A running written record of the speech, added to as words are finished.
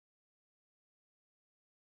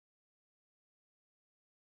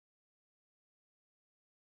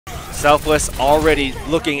Selfless already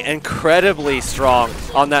looking incredibly strong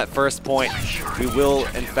on that first point. We will,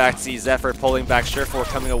 in fact, see Zephyr pulling back. Surefour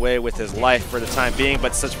coming away with his life for the time being,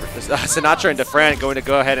 but Sinatra and Defran going to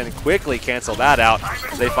go ahead and quickly cancel that out.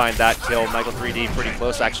 They find that kill. Michael 3D pretty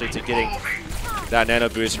close, actually, to getting that nano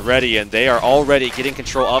boost ready, and they are already getting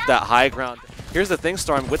control of that high ground. Here's the thing,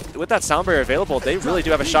 Storm, with that sound barrier available, they really do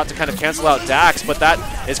have a shot to kind of cancel out Dax, but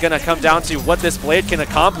that is going to come down to what this blade can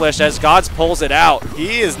accomplish as Gods pulls it out.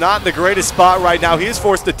 He is not in the greatest spot right now. He is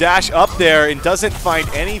forced to dash up there and doesn't find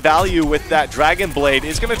any value with that Dragon Blade.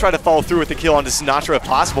 Is going to try to follow through with the kill onto Sinatra if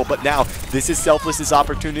possible, but now this is Selfless's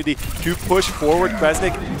opportunity to push forward.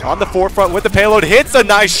 Kresnik on the forefront with the payload, hits a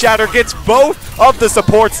nice shatter, gets both of the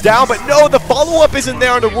supports down, but no, the follow-up isn't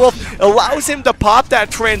there on the Wolf. Allows him to pop that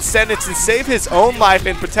Transcendence and save his own life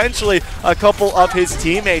and potentially a couple of his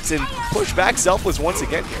teammates and push back Selfless once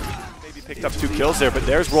again here. Maybe picked up 2 kills there, but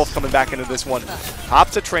there's Wolf coming back into this one.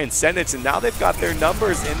 Pops a Transcendence, and now they've got their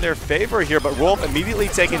numbers in their favor here, but Wolf immediately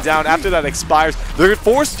taken down after that expires. They're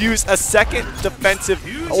forced to use a second defensive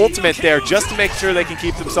ultimate there just to make sure they can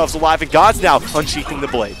keep themselves alive, and God's now unsheathing the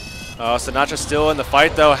blade. Sinatra still in the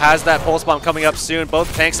fight, though, has that pulse bomb coming up soon.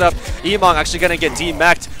 Both tanks up. Emong actually going to get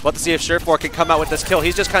demeched. We'll have to see if Surefour can come out with this kill.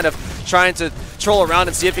 He's just kind of trying to troll around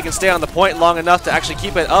and see if he can stay on the point long enough to actually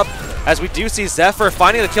keep it up. As we do see Zephyr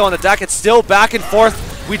finding the kill on the deck. It's still back and forth.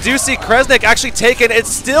 We do see Kresnik actually taken. It's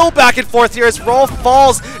still back and forth here as Rolf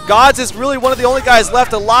falls. Gods is really one of the only guys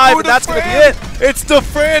left alive, and that's going to be it. It's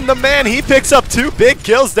Defran, the man. He picks up 2 big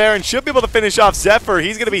kills there and should be able to finish off Zephyr.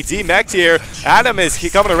 He's going to be demeched here. Adam is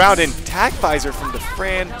coming around, and Tac Visor from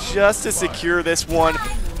Defran just to secure this one.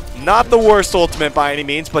 Not the worst ultimate by any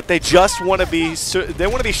means, but they just want to be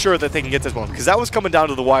sure that they can get this one, because that was coming down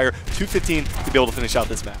to the wire. 2:15 to be able to finish out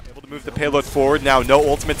this map. Able to move the payload forward now. No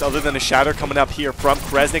ultimates other than a shatter coming up here from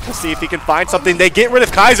Kresnik. We'll see if he can find something. They get rid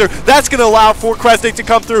of Kaiser. That's going to allow for Kresnik to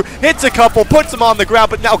come through. Hits a couple, puts him on the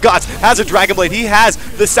ground, but now Gods has a Dragon Blade. He has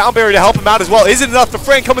the sound barrier to help him out as well. Isn't enough. The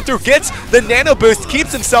Fran coming through gets the nano boost,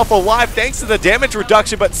 keeps himself alive thanks to the damage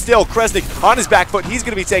reduction, but still Kresnik on his back foot. He's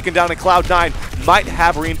going to be taken down, and Cloud9 might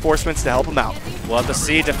have reinforcements to help him out. We'll have to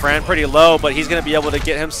see. Defran pretty low, but he's going to be able to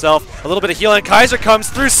get himself a little bit of healing. Kaiser comes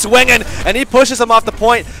through swinging, and he pushes him off the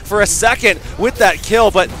point for a second with that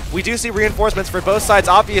kill, but we do see reinforcements for both sides.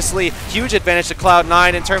 Obviously, huge advantage to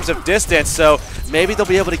Cloud9 in terms of distance, so maybe they'll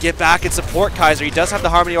be able to get back and support Kaiser. He does have the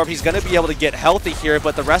Harmony Orb. He's going to be able to get healthy here,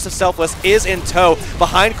 but the rest of Selfless is in tow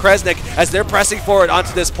behind Kresnik as they're pressing forward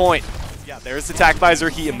onto this point. Yeah, there's the Tac Visor.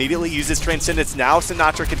 He immediately uses Transcendence. Now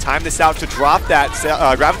Sinatra can time this out to drop that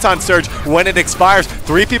Graviton Surge when it expires.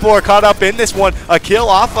 3 people are caught up in this one. A kill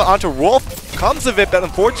off onto Wolf comes of it, but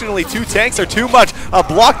unfortunately 2 tanks are too much. A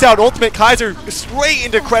blocked out ultimate Kaiser straight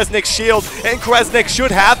into Kresnik's shield, and Kresnik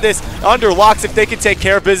should have this under locks if they can take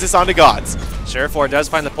care of business onto Gods. Surefour does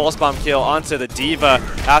find the Pulse Bomb kill onto the Diva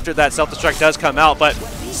after that self-destruct does come out, but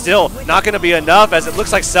still not going to be enough as it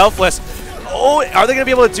looks like Selfless. Oh, are they going to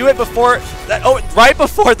be able to do it before that? Oh, right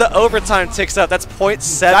before the overtime ticks up. That's 0.7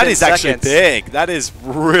 seconds. That is actually big. That is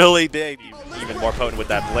really big. Even more potent with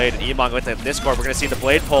that blade. And Emong with the Discord, we're going to see the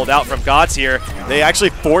blade pulled out from Gods here. They actually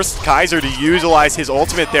forced Kaiser to utilize his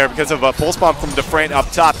ultimate there because of a Pulse Bomb from Defran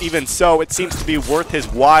up top. Even so, it seems to be worth his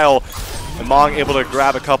while. Emong able to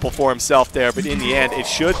grab a couple for himself there, but in the end, it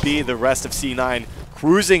should be the rest of C9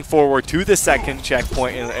 cruising forward to the second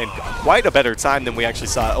checkpoint and quite a better time than we actually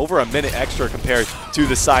saw. Over a minute extra compared to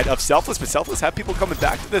the side of Selfless, but Selfless have people coming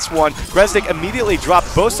back to this one. Kresnik immediately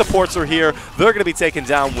dropped. Both supports are here. They're going to be taken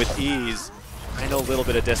down with ease. I know a little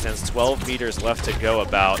bit of distance, 12 meters left to go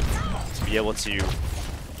about to be able to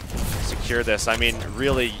secure this. I mean,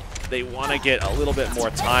 really, they want to get a little bit more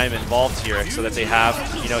time involved here so that they have,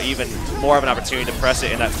 you know, even more of an opportunity to press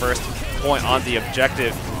it in that first point on the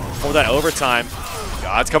objective for that overtime.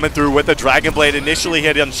 God's coming through with the Dragon Blade. Initially, he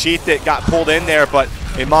had unsheathed it, got pulled in there, but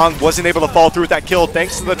Emong wasn't able to follow through with that kill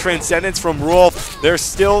thanks to the Transcendence from Rolf. They're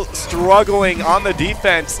still struggling on the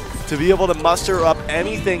defense to be able to muster up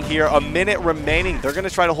anything here. A minute remaining. They're going to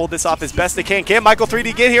try to hold this off as best they can. Can Michael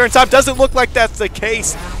 3D get here in time? Doesn't look like that's the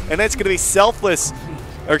case. And it's going to be Selfless,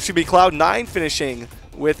 or it should be Cloud9 finishing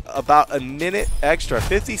with about a minute extra,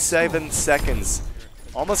 57 seconds.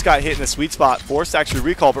 Almost got hit in the sweet spot, forced to actually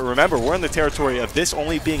recall, but remember, we're in the territory of this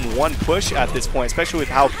only being one push at this point, especially with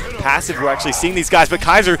how passive we're actually seeing these guys. But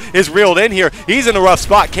Kaiser is reeled in here. He's in a rough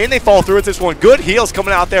spot. Can they fall through with this one? Good heals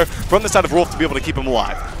coming out there from the side of Wolf to be able to keep him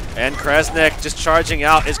alive. And Kresnik just charging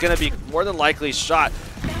out is going to be more than likely shot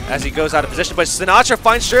as he goes out of position. But Sinatra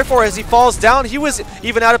finds Surefour as he falls down. He was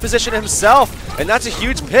even out of position himself, and that's a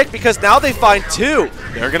huge pick because now they find 2.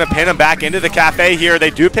 They're going to pin him back into the cafe here. They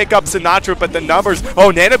do pick up Sinatra, but the numbers...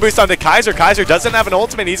 Oh, Nano Boost onto Kaiser. Kaiser doesn't have an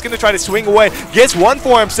ultimate. He's going to try to swing away. Gets one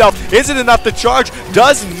for himself. Isn't enough to charge.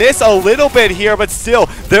 Does miss a little bit here, but still,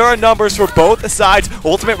 there are numbers for both sides.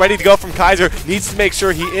 Ultimate ready to go from Kaiser. Needs to make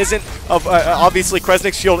sure he isn't... obviously,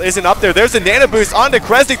 Kresnik's shield isn't up there. There's a Nano Boost onto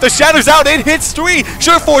Kresnik. The Shatter's out. It hits 3.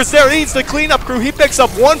 Surefor's there. He needs the cleanup crew. He picks up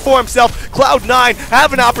 1 for himself. Cloud9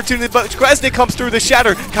 have an opportunity, but Kresnik comes through. The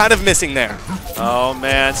Shatter kind of missing there. Oh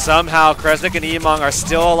man, somehow Kresnik and Emong are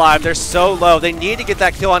still alive. They're so low. They need to get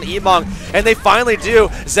that kill on Emong, and they finally do.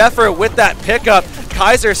 Zephyr with that pickup.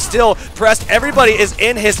 Kaiser still pressed. Everybody is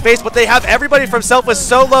in his face, but they have everybody from Selfless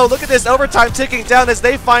so low. Look at this overtime ticking down as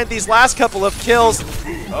they find these last couple of kills.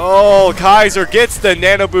 Oh, Kaiser gets the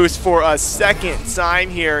Nano Boost for a second time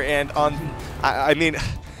here, and I mean,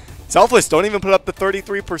 Selfless don't even put up the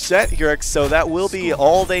 33% here, so that will be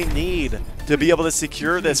all they need to be able to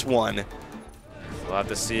secure this one. We'll have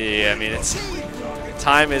to see. I mean,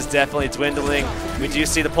 time is definitely dwindling. We do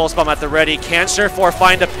see the pulse bomb at the ready. Can Surefor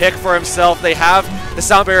find a pick for himself? They have the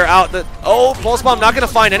sound barrier out. Pulse bomb not going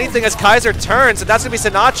to find anything as Kaiser turns, and that's going to be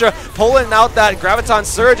Sinatra pulling out that Graviton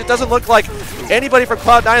Surge. It doesn't look like anybody from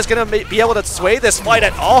Cloud9 is going to be able to sway this fight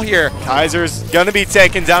at all here. Kaiser's going to be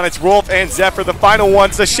taken down. It's Wolf and Zephyr, the final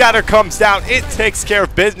ones. The Shatter comes down. It takes care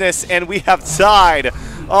of business, and we have tied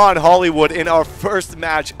on Hollywood in our first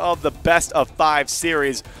match of the best of 5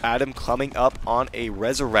 series. Adam coming up on a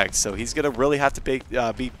Resurrect, so he's going to really have to be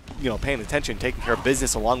paying attention, taking care of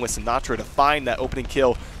business along with Sinatra to find that opening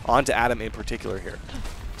kill onto Adam in particular here.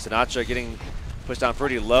 Sinatra getting pushed down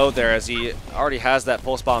pretty low there as he already has that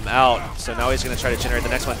pulse bomb out, so now he's going to try to generate the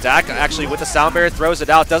next one. Dak actually with the sound barrier throws it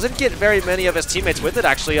out. Doesn't get very many of his teammates with it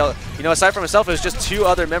actually. Aside from himself, it was just 2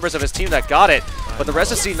 other members of his team that got it, but the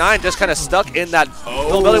rest of C9 just kind of stuck in that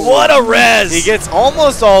building. What a res! He gets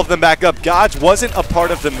almost all of them back up. Godge wasn't a part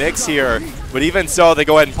of the mix here, but even so, they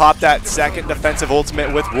go ahead and pop that second defensive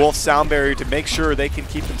ultimate with Wolf's sound barrier to make sure they can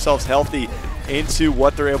keep themselves healthy into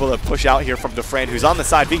what they're able to push out here from Dufresne, who's on the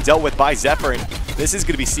side being dealt with by Zephyr. And this is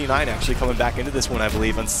going to be C9 actually coming back into this one, I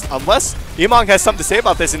believe, unless Emong has something to say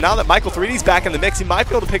about this. And now that Michael 3D's back in the mix, he might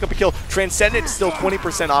be able to pick up a kill. Transcendent still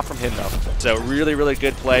 20% off from him, though. So really, really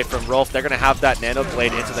good play from Rolf. They're going to have that Nano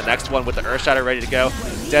Blade into the next one with the Earth Shatter ready to go.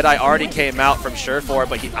 Deadeye already came out from Surefor,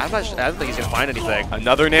 but I don't think he's going to find anything.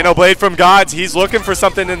 Another Nano Blade from Gods. He's looking for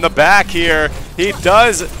something in the back here. He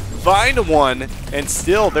does find one, and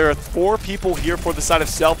still there are 4 people here for the side of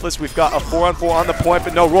Selfless. We've got a 4-on-4 on the point,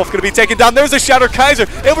 but no, Rolf going to be taken down. There's a Shatter. Kaiser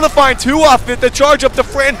able to find 2 off it. The charge up to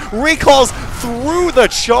Fran, recalls through the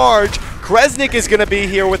charge. Kresnik is going to be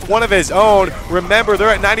here with one of his own. Remember, they're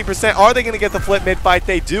at 90%. Are they going to get the flip mid-fight?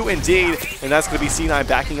 They do indeed, and that's going to be C9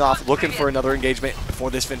 backing off, looking for another engagement before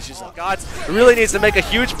this finishes up. Gods really needs to make a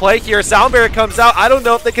huge play here. Sound barrier comes out. I don't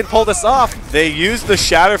know if they can pull this off. They used the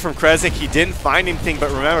Shatter from Kresnik. He didn't find anything,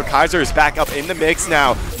 but remember, Kaiser is back up in the mix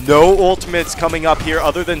now. No ultimates coming up here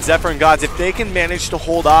other than Zephyr and Gods. If they can manage to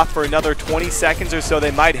hold off for another 20 seconds or so,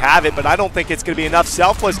 they might have it, but I don't think it's going to be enough.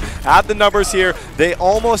 Selfless have the numbers here. They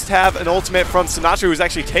almost have an ultimate from Sinatra, who's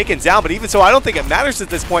actually taken down, but even so, I don't think it matters at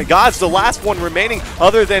this point. God's the last one remaining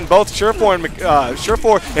other than both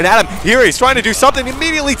Surefor and Adam. Here he's trying to do something,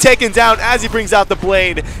 immediately taken down as he brings out the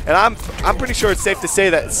blade, and I'm pretty sure it's safe to say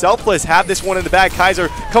that Selfless have this one in the bag. Kaiser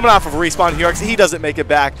coming off of a respawn here, he doesn't make it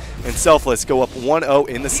back, and Selfless go up 1-0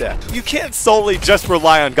 in the set. You can't solely just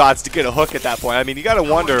rely on Gods to get a hook at that point. I mean, you got to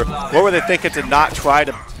wonder, what were they thinking to not try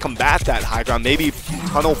to combat that high ground, maybe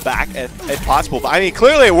tunnel back if possible. But I mean,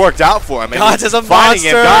 clearly it worked out for him. Gods is a monster.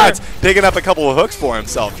 Him. Gods picking up a couple of hooks for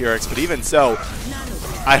himself here, but even so,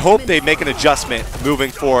 I hope they make an adjustment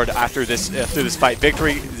moving forward after this fight.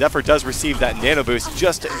 Victory, Zephyr does receive that Nano Boost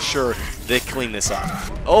just to ensure they clean this up.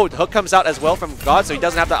 Oh, hook comes out as well from God, so he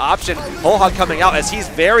doesn't have the option. Whole hog coming out as he's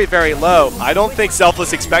very, very low. I don't think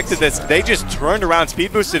Selfless expected this. They just turned around,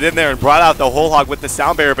 speed boosted in there, and brought out the whole hog with the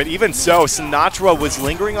sound barrier. But even so, Sinatra was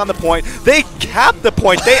lingering on the point. They capped the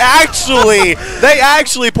point. They actually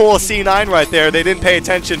pull a C9 right there. They didn't pay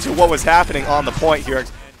attention to what was happening on the point here.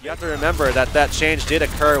 You have to remember that change did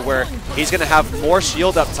occur where he's going to have more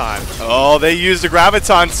shield up time. Oh, they used a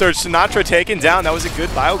Graviton Surge. Sinatra taken down. That was a good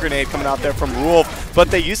bio grenade coming out there from Rule, but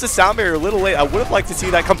they used the sound barrier a little late. I would have liked to see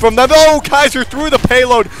that come from them. Oh, Kaiser through the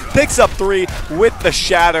payload, picks up 3 with the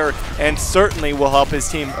Shatter, and certainly will help his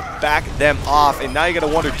team back them off. And now you got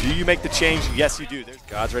to wonder, do you make the change? Yes, you do.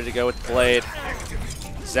 God's ready to go with the Blade.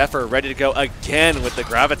 Zephyr ready to go again with the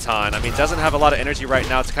Graviton. I mean, doesn't have a lot of energy right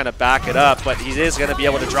now to kind of back it up, but he is going to be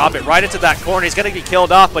able to drop it right into that corner. He's going to be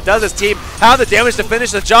killed off, but does his team have the damage to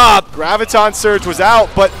finish the job. Graviton Surge was out,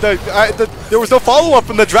 but there was no follow-up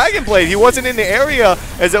from the Dragon Blade. He wasn't in the area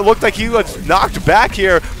as it looked like he was knocked back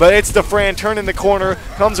here, but it's Defran turning the corner,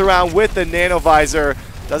 comes around with the Nano Visor.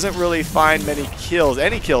 Doesn't really find any kills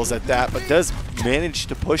at that, but does manage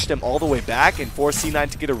to push them all the way back and force C9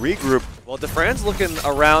 to get a regroup. Well, Defran's looking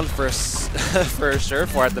around for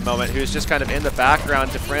Surefour at the moment, who's just kind of in the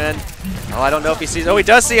background. Defran, I don't know if he sees. Oh, he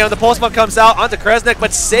does see him. The pulse bomb comes out onto Kresnik,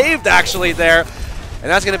 but saved actually there. And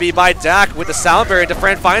that's going to be by Dak with the sound barrier.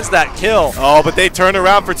 Defran finds that kill. Oh, but they turned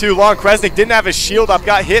around for too long. Kresnik didn't have his shield up,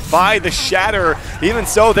 got hit by the Shatter. Even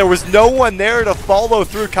so, there was no one there to follow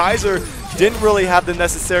through. Kaiser didn't really have the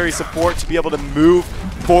necessary support to be able to move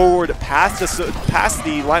forward past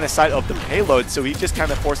the line of sight of the payload, so he just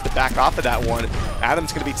kind of forced to back off of that one.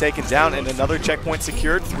 Adam's going to be taken down, and another checkpoint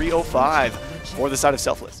secured, 305 for the side of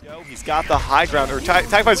Selfless. He's got the high ground, or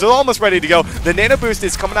TACfighters are almost ready to go. The Nano Boost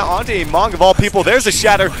is coming out onto Among of all people. There's a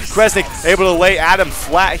Shatter. Kresnik able to lay Adam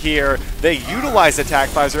flat here. They utilize the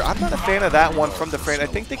TACfighters. I'm not a fan of that one from the Defran. I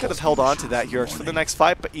think they could have held on to that here for the next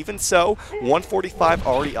fight, but even so, 145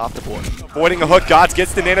 already off the board. Avoiding a hook, Gods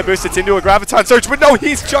gets the Nano Boost. It's into a Graviton Surge, but no,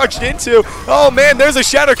 he's charged into. Oh man, there's a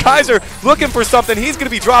Shatter. Kaiser looking for something. He's going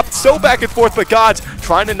to be dropped so back and forth, but Gods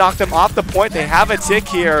trying to knock them off the point. They have a tick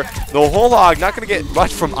here. The whole hog not going to get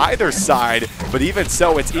much from either side, but even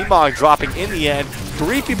so, it's Emong dropping in the end.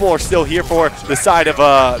 3 people are still here for the side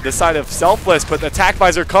of Selfless, but the attack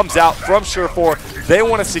visor comes out from Surefour. They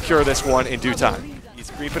want to secure this one in due time. He's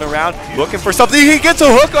creeping around, looking for something. He gets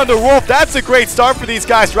a hook on the Wolf. That's a great start for these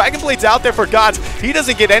guys. Dragonblade's out there for Gods. He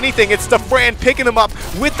doesn't get anything. It's Defran picking him up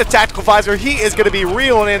with the tactical visor. He is going to be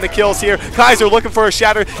reeling in the kills here. Kaiser looking for a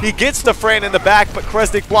Shatter. He gets Defran in the back, but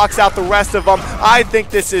Kresnik blocks out the rest of them. I think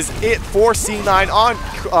this is it for C9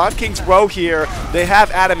 on King's Row here. They have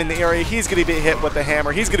Adam in the area. He's going to be hit with the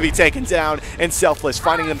hammer. He's going to be taken down, and Selfless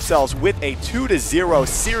finding themselves with a 2-0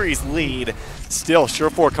 series lead. Still,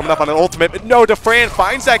 Surefour coming up on an ultimate, but no, Defran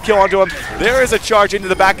finds that kill onto him. There is a charge into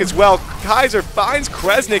the back as well. Kaiser finds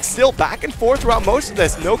Kresnik, still back and forth throughout most of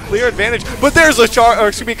this. No clear advantage, but there's a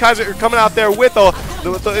Kaiser coming out there with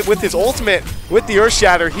his ultimate, with the Earth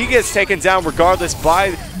Shatter. He gets taken down regardless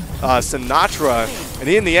by Sinatra, and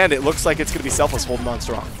in the end, it looks like it's going to be Selfless holding on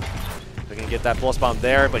strong. They're going to get that pulse bomb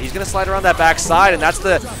there, but he's going to slide around that backside, and that's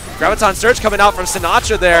the Graviton Surge coming out from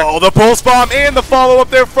Sinatra there. Oh, the pulse bomb and the follow-up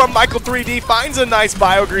there from Michael 3D finds a nice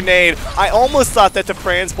bio grenade. I almost thought that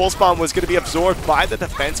Defran's pulse bomb was going to be absorbed by the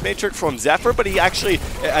defense matrix from Zephyr, but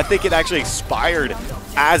I think it actually expired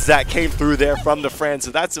as that came through there from Defran.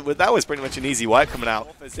 So that was pretty much an easy wipe coming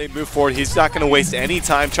out. As they move forward, he's not going to waste any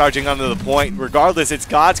time charging onto the point. Regardless, it's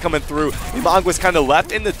Gods coming through. Imang was kind of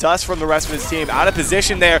left in the dust from the rest of his team. Out of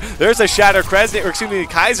position there. There's a Shatter.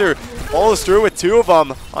 Kaiser follows through with 2 of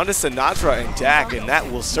them onto Sinatra and Dak, and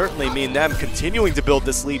that will certainly mean them continuing to build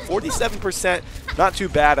this lead. 47%, not too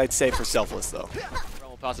bad, I'd say, for Selfless, though.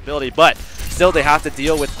 Possibility, but still they have to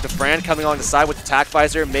deal with Defran coming along the side with the tac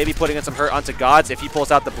visor, maybe putting in some hurt onto Gods if he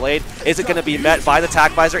pulls out the blade. Is it going to be met by the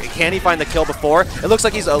tac visor? Can he find the kill before? It looks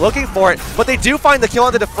like he's looking for it, but they do find the kill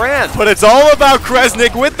onto Defran. But it's all about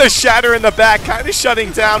Kresnik with the Shatter in the back, kind of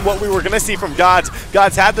shutting down what we were going to see from Gods.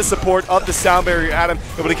 Gods had the support of the sound barrier Adam,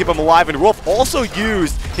 able to keep him alive, and Wolf also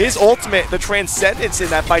used his ultimate, the Transcendence, in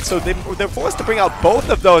that fight, so they're forced to bring out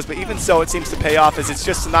both of those, but even so it seems to pay off as it's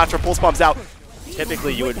just Sinatra pulse bombs out.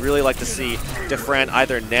 Typically, you would really like to see Defran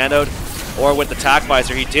either nanoed or with the tac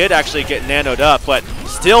visor. He did actually get nanoed up, but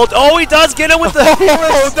still, oh, he does get him with the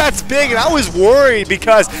oh, that's big, and I was worried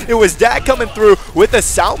because it was Dak coming through with a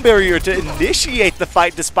sound barrier to initiate the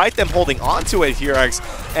fight despite them holding on to it here,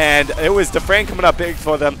 and it was Defran coming up big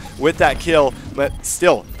for them with that kill, but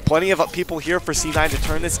still, plenty of people here for C9 to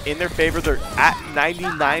turn this in their favor. They're at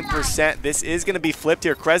 99%. This is going to be flipped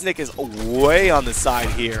here. Kresnik is way on the side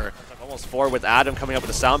here. Almost 4 with Adam coming up with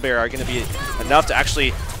a sound barrier are going to be enough to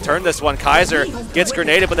actually turn this one. Kaiser gets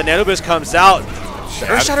grenaded, but the Nano Boost comes out.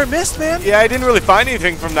 Earth Shatter missed, man. Yeah, I didn't really find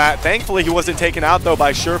anything from that. Thankfully, he wasn't taken out, though,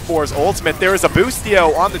 by Surefour's ultimate. There is a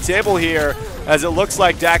Boostio on the table here, as it looks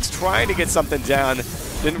like Dak's trying to get something down.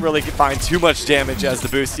 Didn't really find too much damage as the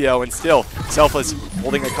Boostio, and still, Selfless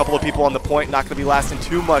holding a couple of people on the point, not going to be lasting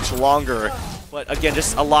too much longer. But again,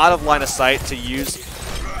 just a lot of line of sight to use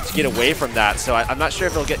to get away from that. So I'm not sure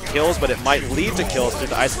if it'll get kills, but it might lead to kills through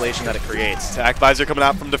the isolation that it creates. Tac visor coming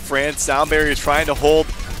out from Defran. Sound barrier trying to hold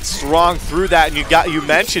strong through that, and you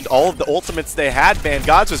mentioned all of the ultimates they had, man.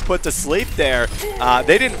 Gods was put to sleep there.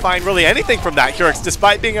 They didn't find really anything from that, Hurix,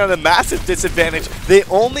 despite being on a massive disadvantage. They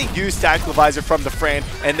only used tactical visor from Defran,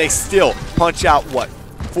 and they still punch out, what,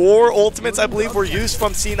 4 ultimates, I believe, were used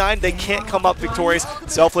from C9. They can't come up victorious.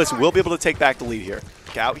 Selfless will be able to take back the lead here.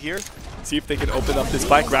 Out here, see if they can open up this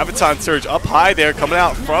fight. Graviton Surge up high there, coming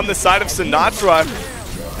out from the side of Sinatra.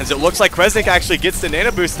 As it looks like Kresnik actually gets the Nano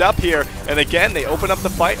Boost up here. And again, they open up the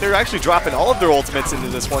fight. They're actually dropping all of their ultimates into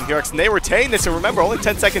this one here. And they retain this. And remember, only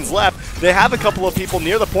 10 seconds left. They have a couple of people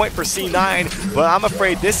near the point for C9. But I'm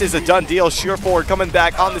afraid this is a done deal. Sheer Forward coming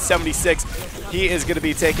back on the 76. He is going to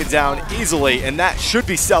be taken down easily. And that should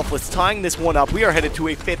be Selfless tying this one up. We are headed to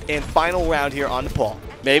a 5th and final round here on Nepal.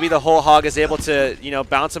 Maybe the whole hog is able to,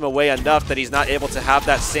 bounce him away enough that he's not able to have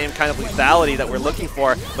that same kind of lethality that we're looking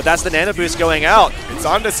for. But that's the Nano Boost going out. It's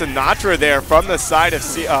on to Sinatra there from the side of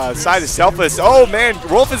Selfless. Oh man,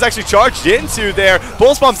 Rolf is actually charged into there.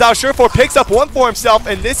 Pulse Bomb's out. Surefour picks up one for himself,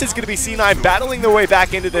 and this is going to be C9 battling their way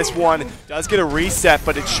back into this one. Does get a reset,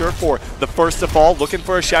 but it's Surefour the first to fall, looking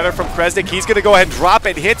for a shatter from Kresnik. He's going to go ahead and drop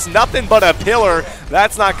it. Hits nothing but a pillar.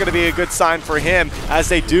 That's not going to be a good sign for him as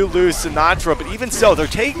they do lose Sinatra. But even so, they're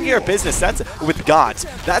taking care of business. That's with Gods.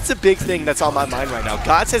 That's a big thing that's on my mind right now.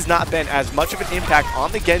 Gods has not been as much of an impact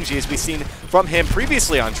on the Genji as we've seen from him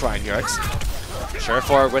previously on Trine Urix.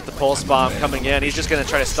 Surefour with the Pulse Bomb coming in. He's just going to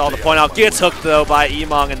try to stall the point out. Gets hooked, though, by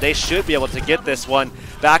Emong, and they should be able to get this one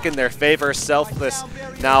back in their favor. Selfless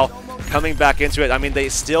now coming back into it. I mean, they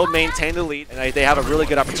still maintain the lead, and they have a really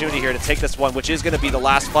good opportunity here to take this one, which is going to be the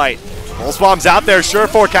last fight. Pulse Bomb's out there.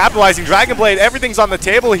 Surefour capitalizing. Dragon Blade, everything's on the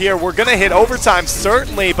table here. We're going to hit overtime,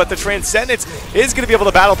 certainly, but the Transcendence is going to be able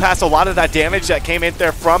to battle past a lot of that damage that came in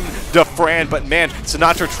there from Defran. But man,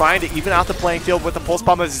 Sinatra trying to even out the playing field with the Pulse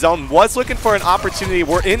Bomb of his own, was looking for an opportunity.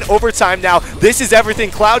 We're in overtime now. This is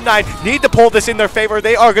everything. Cloud9 need to pull this in their favor.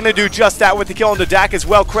 They are going to do just that with the kill on the Dak as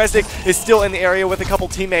well. Kresnik is still in the area with a couple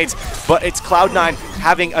teammates, but it's Cloud9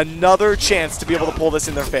 having another chance to be able to pull this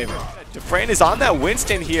in their favor. Defran is on that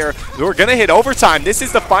Winston here. We're going to hit overtime. This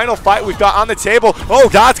is the final fight we've got on the table. Oh,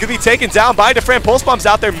 God's going to be taken down by Defran. Pulse Bomb's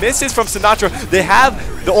out there. Misses from Sinatra. They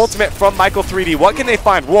have the ultimate from Michael 3D. What can they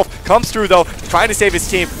find? Wolf comes through, though, trying to save his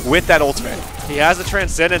team with that ultimate. He has the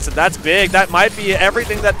Transcendence, and that's big. That might be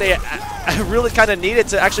everything that they really kind of needed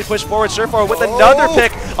to actually push forward. Surefour with another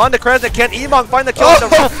pick on the Kresnik. Can Emong find the kill?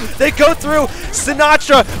 They go through.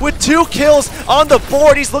 Sinatra with 2 kills on the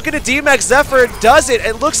board. He's looking at D-Max. Zephyr does it.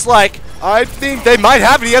 It looks like I think they might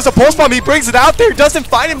have it. He has a Pulse Bomb. He brings it out there. Doesn't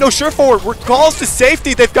find him. No Surefour. Recalls to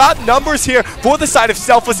safety. They've got numbers here for the side of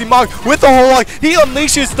Selfless. Emong with the whole log. He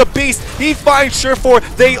unleashes the beast. He finds Surefour.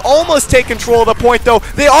 They almost take control of the point, though.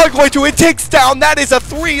 They are going to. It takes down. That is a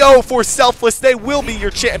 3-0 for Selfless. They will be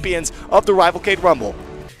your champions of the Rivalcade Rumble.